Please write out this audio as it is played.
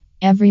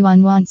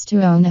Everyone wants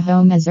to own a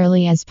home as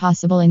early as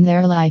possible in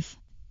their life,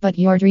 but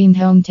your dream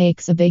home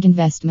takes a big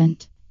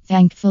investment.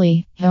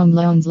 Thankfully, home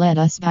loans let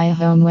us buy a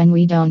home when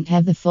we don't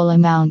have the full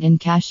amount in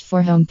cash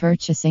for home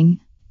purchasing.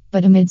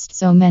 But amidst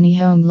so many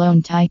home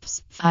loan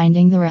types,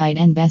 finding the right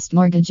and best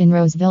mortgage in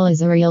Roseville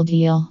is a real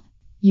deal.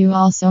 You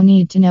also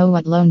need to know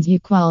what loans you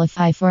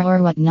qualify for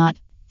or what not.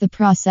 The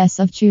process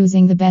of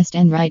choosing the best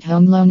and right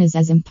home loan is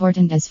as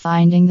important as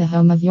finding the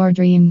home of your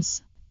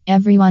dreams.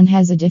 Everyone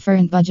has a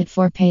different budget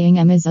for paying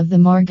a of the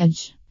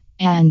mortgage.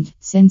 And,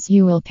 since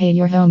you will pay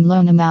your home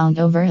loan amount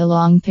over a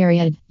long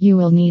period, you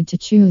will need to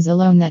choose a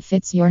loan that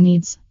fits your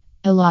needs.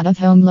 A lot of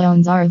home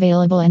loans are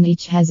available and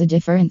each has a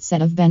different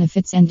set of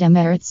benefits and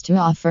demerits to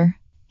offer.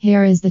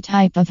 Here is the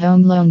type of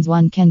home loans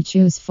one can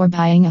choose for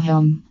buying a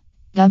home.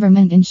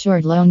 Government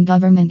insured loan.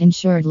 Government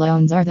insured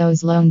loans are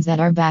those loans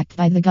that are backed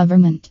by the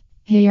government.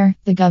 Here,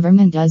 the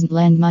government doesn't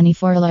lend money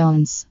for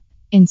loans.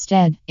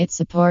 Instead, it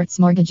supports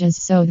mortgages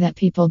so that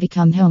people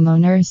become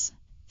homeowners.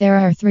 There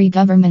are 3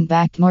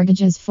 government-backed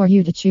mortgages for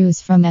you to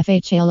choose from: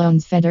 FHA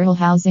loans, Federal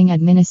Housing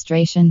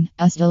Administration;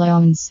 USDA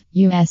loans,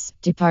 U.S.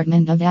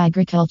 Department of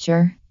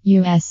Agriculture;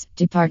 U.S.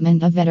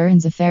 Department of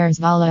Veterans Affairs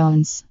VA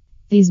loans.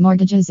 These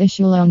mortgages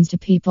issue loans to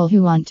people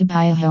who want to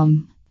buy a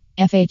home.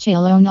 FHA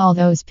loan. All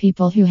those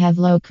people who have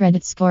low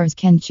credit scores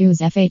can choose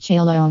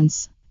FHA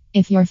loans.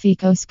 If your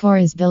FICO score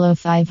is below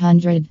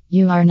 500,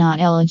 you are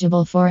not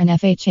eligible for an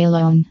FHA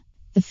loan.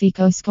 The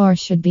FICO score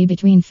should be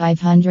between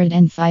 500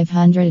 and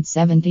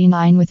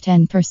 579 with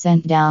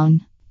 10%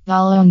 down.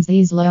 VA loans.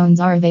 These loans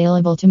are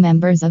available to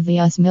members of the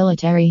U.S.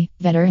 military,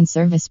 veteran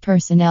service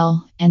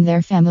personnel, and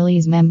their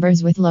families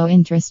members with low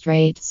interest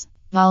rates.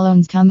 VA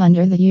loans come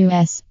under the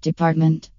U.S. Department